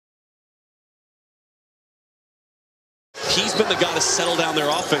he's been the guy to settle down their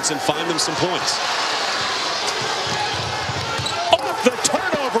offense and find them some points. Off the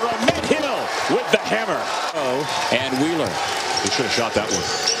turnover, Ahmed with the hammer. And Wheeler. He should have shot that one.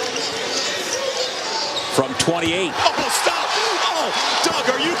 From 28. Oh, stop! Oh, Doug,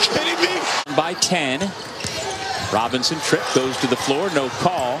 are you kidding me? By 10. Robinson trip, goes to the floor, no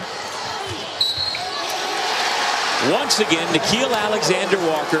call. Once again, Nickeil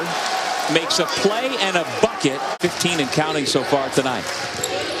Alexander-Walker makes a play and a bucket. 15 and counting so far tonight.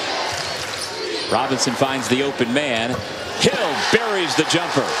 Robinson finds the open man. Hill buries the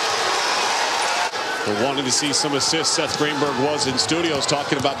jumper. We're wanting to see some assists. Seth Greenberg was in studios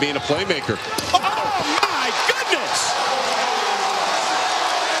talking about being a playmaker. Oh, my goodness!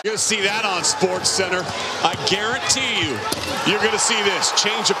 You're going to see that on Sports Center. I guarantee you, you're going to see this.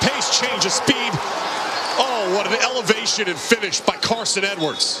 Change of pace, change of speed. Oh, what an elevation and finish by Carson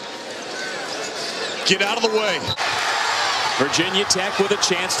Edwards. Get out of the way. Virginia Tech with a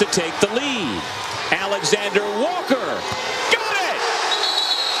chance to take the lead. Alexander-Walker. Got it!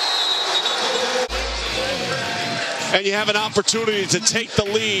 And you have an opportunity to take the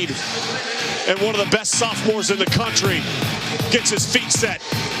lead. And one of the best sophomores in the country gets his feet set.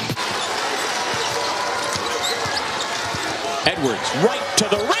 Edwards right to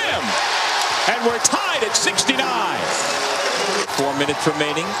the rim. And we're tied at 69. 4 minutes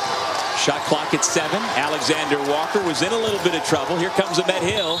remaining. Shot clock at 7. Alexander-Walker was in a little bit of trouble. Here comes Ahmed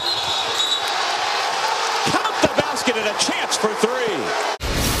Hill. Count the basket and a chance for 3.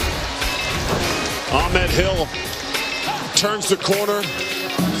 Ahmed Hill turns the corner.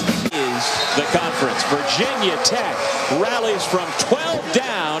 Is the conference. Virginia Tech rallies from 12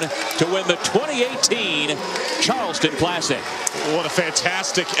 down to win the 2018 Charleston Classic. What a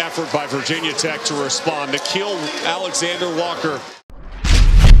fantastic effort by Virginia Tech to respond. Nickeil Alexander-Walker